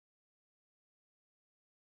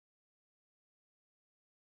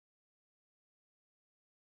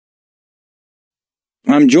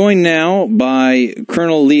I'm joined now by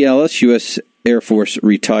Colonel Lee Ellis, U.S. Air Force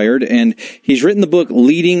retired, and he's written the book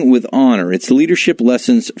Leading with Honor. It's leadership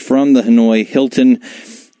lessons from the Hanoi Hilton,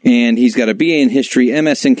 and he's got a BA in History,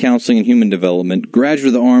 MS in Counseling and Human Development, graduate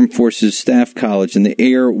of the Armed Forces Staff College and the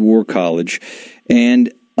Air War College,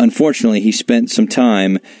 and unfortunately, he spent some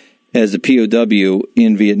time as a POW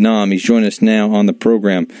in Vietnam. He's joining us now on the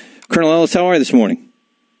program. Colonel Ellis, how are you this morning?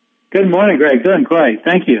 Good morning, Greg. Doing great.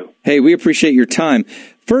 Thank you. Hey, we appreciate your time.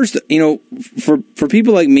 First, for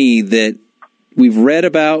people like me that we've read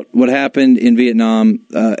about what happened in Vietnam,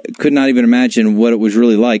 could not even imagine what it was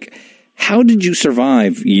really like. How did you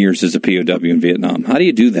survive years as a POW in Vietnam? How do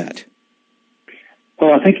you do that?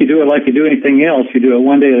 Well, I think you do it like you do anything else. You do it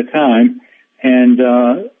one day at a time. And,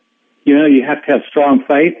 you have to have strong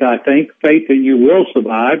faith, I think, faith that you will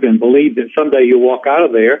survive and believe that someday you'll walk out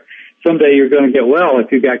of there. Someday you're going to get well.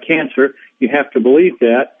 If you've got cancer, you have to believe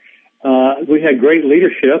that. We had great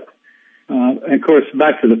leadership. And of course,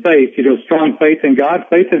 back to the faith, strong faith in God,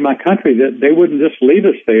 faith in my country that they wouldn't just leave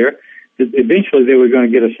us there. Eventually they were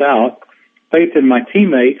going to get us out. Faith in my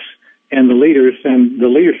teammates and the leaders, and the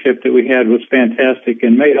leadership that we had was fantastic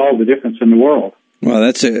and made all the difference in the world. Well,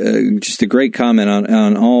 that's just a great comment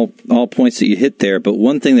on all points that you hit there. But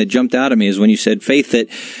one thing that jumped out at me is when you said faith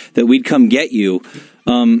that we'd come get you.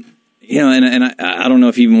 And I don't know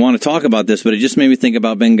if you even want to talk about this, but it just made me think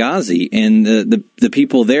about Benghazi and the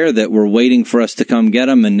people there that were waiting for us to come get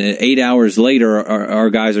them. And 8 hours later,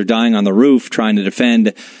 our guys are dying on the roof trying to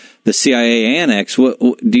defend the CIA annex. What,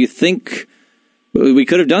 do you think we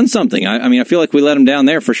could have done something? I feel like we let them down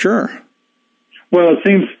there for sure. Well, it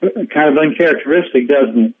seems kind of uncharacteristic,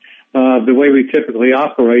 doesn't it, the way we typically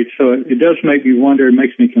operate. So it does make me wonder, it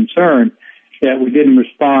makes me concerned that we didn't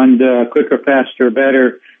respond quicker, faster,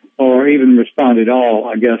 better, or even respond at all,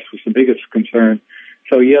 I guess, was the biggest concern.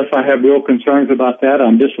 So, yes, I have real concerns about that.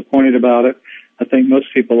 I'm disappointed about it. I think most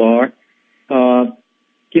people are.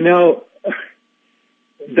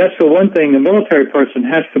 That's the one thing. The military person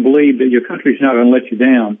has to believe that your country's not going to let you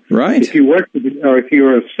down. Right. If you work, or if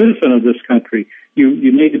you're a citizen of this country,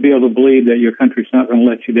 you need to be able to believe that your country's not going to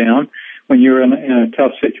let you down when you're in a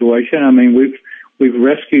tough situation. I mean, we've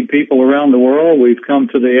rescued people around the world. We've come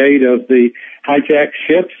to the aid of the hijacked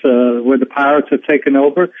ships where the pirates have taken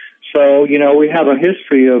over. So, we have a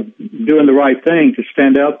history of doing the right thing to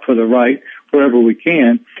stand up for the right wherever we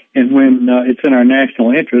can. And when it's in our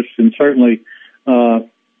national interest, and certainly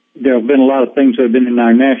there have been a lot of things that have been in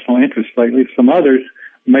our national interest lately. Some others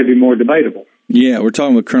may be more debatable. Yeah, we're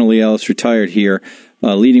talking with Colonel Lee Ellis, retired here,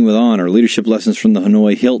 Leading with Honor, Leadership Lessons from the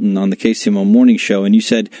Hanoi Hilton on the KCMO Morning Show. And you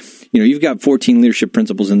said, you've got 14 leadership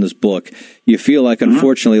principles in this book. You feel like,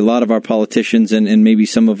 unfortunately, a lot of our politicians and maybe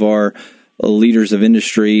some of our leaders of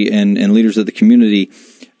industry and leaders of the community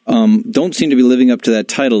don't seem to be living up to that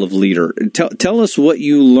title of leader. Tell us what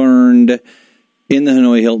you learned in the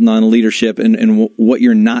Hanoi Hilton on leadership and what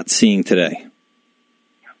you're not seeing today.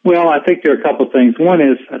 Well, I think there are a couple of things. One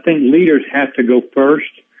is I think leaders have to go first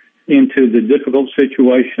into the difficult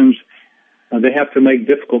situations. They have to make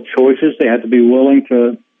difficult choices. They have to be willing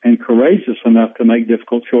to and courageous enough to make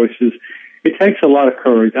difficult choices. It takes a lot of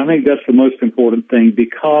courage. I think that's the most important thing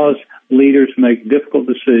because leaders make difficult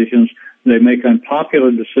decisions. They make unpopular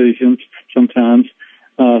decisions sometimes.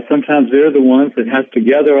 Sometimes they're the ones that have to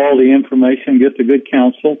gather all the information, get the good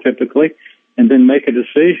counsel typically, and then make a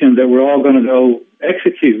decision that we're all going to go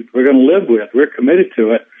execute. We're going to live with. We're committed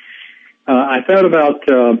to it. I thought about,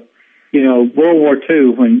 World War II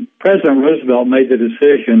when President Roosevelt made the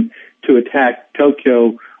decision to attack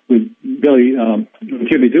Tokyo with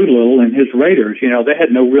Jimmy Doolittle and his raiders. They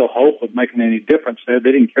had no real hope of making any difference there.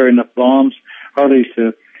 They didn't carry enough bombs, hardly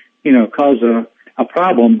to, cause a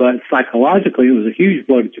problem. But psychologically, it was a huge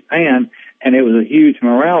blow to Japan, and it was a huge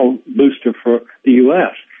morale booster for the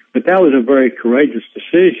U.S. But that was a very courageous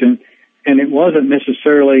decision, and it wasn't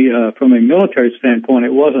necessarily, from a military standpoint,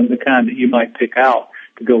 it wasn't the kind that you might pick out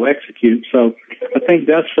to go execute. So I think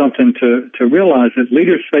that's something to realize, that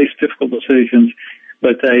leaders face difficult decisions,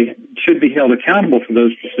 but they should be held accountable for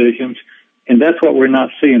those decisions, and that's what we're not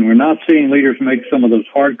seeing. We're not seeing leaders make some of those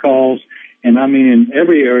hard calls, and I mean in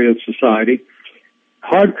every area of society.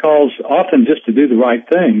 Hard calls often just to do the right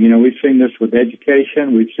thing. We've seen this with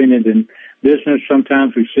education. We've seen it in business.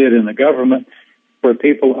 Sometimes we see it in the government where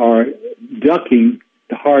people are ducking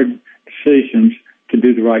the hard decisions to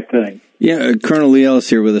do the right thing. Yeah, Colonel Lee Ellis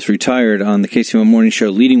here with us, retired, on the KCMO Morning Show.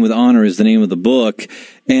 Leading with Honor is the name of the book.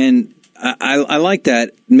 And I like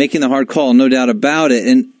that, making the hard call, no doubt about it.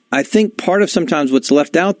 And I think part of sometimes what's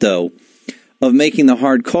left out, though, of making the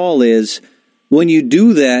hard call is when you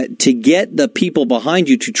do that, to get the people behind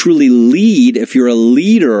you to truly lead, if you're a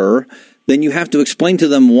leader, then you have to explain to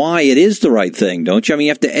them why it is the right thing, don't you? I mean,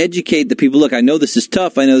 you have to educate the people. Look, I know this is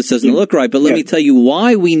tough. I know this doesn't look right, but let me tell you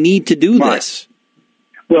why we need to do this.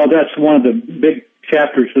 Well, that's one of the big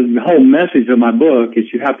chapters of the whole message of my book is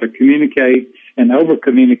you have to communicate and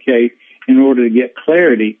over-communicate in order to get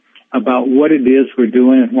clarity about what it is we're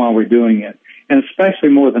doing and why we're doing it. And especially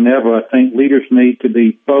more than ever, I think leaders need to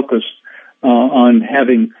be focused on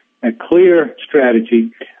having a clear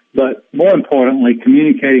strategy, but more importantly,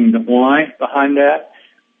 communicating the why behind that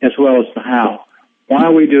as well as the how. Why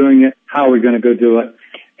are we doing it? How are we going to go do it?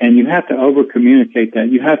 And you have to over-communicate that.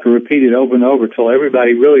 You have to repeat it over and over until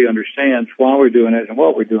everybody really understands why we're doing it and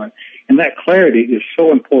what we're doing. And that clarity is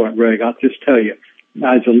so important, Greg. I'll just tell you,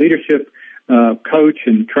 as a leadership coach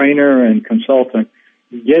and trainer and consultant,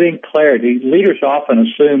 getting clarity, leaders often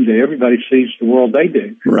assume that everybody sees the world they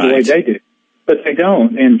do, the way they do. But they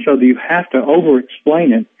don't. And so you have to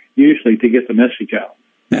over-explain it, usually, to get the message out.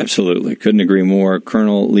 Absolutely. Couldn't agree more.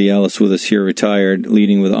 Colonel Lee Ellis with us here, retired,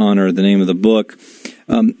 Leading with Honor, the name of the book.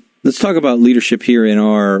 Let's talk about leadership here in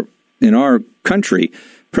our country.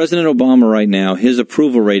 President Obama right now, his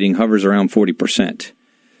approval rating hovers around 40%,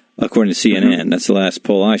 according to CNN. That's the last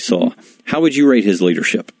poll I saw. How would you rate his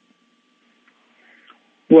leadership?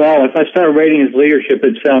 Well, if I start rating his leadership,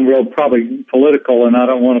 it'd sound probably political, and I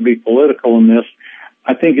don't want to be political in this.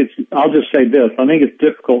 I'll just say this. I think it's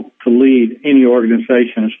difficult to lead any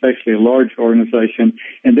organization, especially a large organization.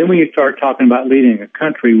 And then when you start talking about leading a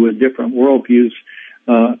country with different worldviews,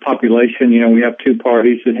 population, we have two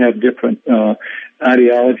parties that have different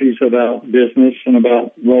ideologies about business and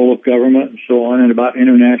about role of government and so on, and about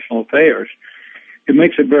international affairs. It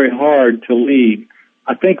makes it very hard to lead.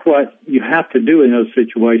 I think what you have to do in those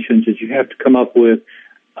situations is you have to come up with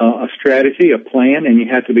a strategy, a plan, and you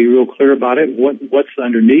have to be real clear about it. What's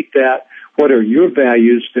underneath that? What are your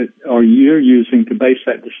values that are you're using to base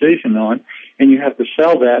that decision on? And you have to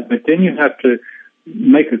sell that, but then you have to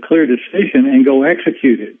make a clear decision and go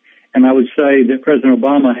execute it. And I would say that President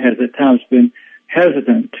Obama has at times been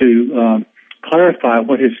hesitant to clarify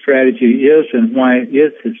what his strategy is and why it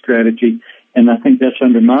is his strategy. And I think that's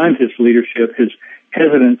undermined his leadership, his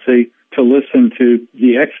hesitancy to listen to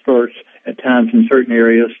the experts at times in certain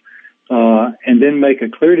areas, and then make a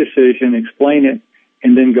clear decision, explain it,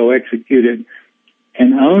 and then go execute it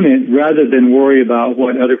and own it rather than worry about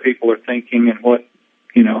what other people are thinking and what,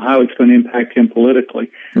 how it's going to impact him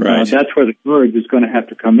politically. Right. That's where the courage is going to have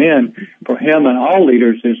to come in for him and all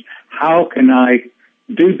leaders is how can I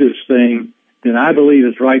do this thing that I believe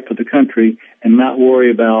is right for the country and not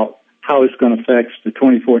worry about how it's going to affect the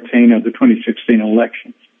 2014 or the 2016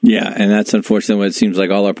 elections. Yeah, and that's unfortunately what it seems like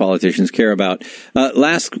all our politicians care about.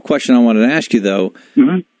 Last question I wanted to ask you, though.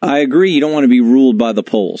 Mm-hmm. I agree you don't want to be ruled by the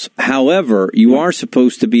polls. However, you are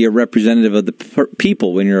supposed to be a representative of the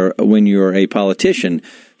people when you're a politician.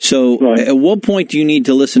 So At what point do you need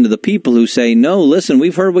to listen to the people who say, no, listen,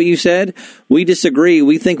 we've heard what you said. We disagree.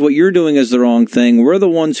 We think what you're doing is the wrong thing. We're the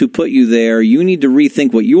ones who put you there. You need to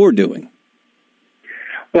rethink what you're doing.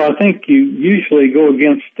 Well, I think you usually go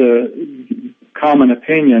against the common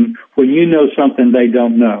opinion when you know something they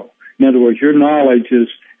don't know. In other words, your knowledge is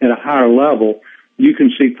at a higher level. You can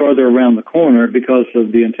see further around the corner because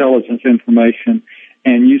of the intelligence information,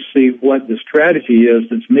 and you see what the strategy is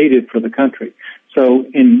that's needed for the country. So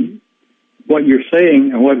in what you're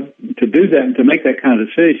saying and what to do that and to make that kind of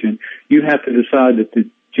decision, you have to decide that the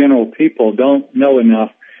general people don't know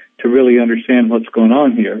enough to really understand what's going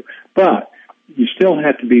on here. But you still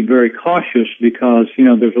have to be very cautious because,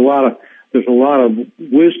 there's a lot of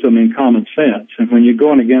wisdom in common sense. And when you're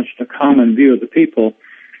going against a common view of the people,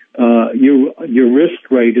 your risk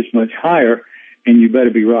rate is much higher, and you better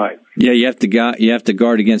be right. Yeah, you have to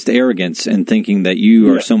guard against arrogance and thinking that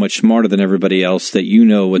you are so much smarter than everybody else that you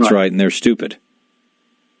know what's right and they're stupid.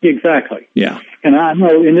 Exactly. Yeah. And I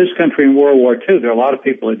know in this country in World War II, there are a lot of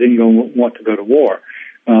people that didn't want to go to war.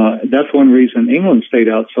 That's one reason England stayed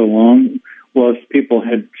out so long was people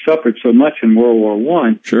had suffered so much in World War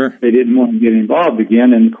I. Sure. They didn't want to get involved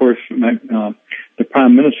again. And, of course, the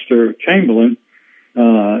Prime Minister, Chamberlain,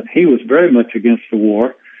 he was very much against the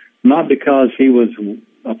war, not because he was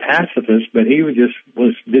a pacifist, but he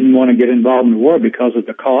didn't want to get involved in the war because of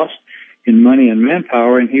the cost in money and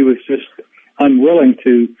manpower, and he was just unwilling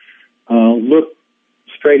to look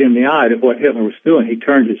straight in the eye at what Hitler was doing. He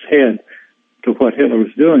turned his head to what Hitler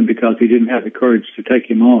was doing because he didn't have the courage to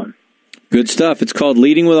take him on. Good stuff. It's called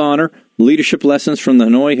Leading with Honor, Leadership Lessons from the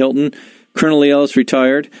Hanoi Hilton. Colonel Lee Ellis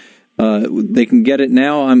retired. They can get it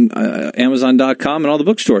now on Amazon.com and all the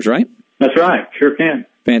bookstores, right? That's right. Sure can.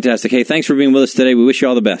 Fantastic. Hey, thanks for being with us today. We wish you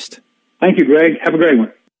all the best. Thank you, Greg. Have a great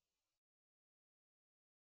one.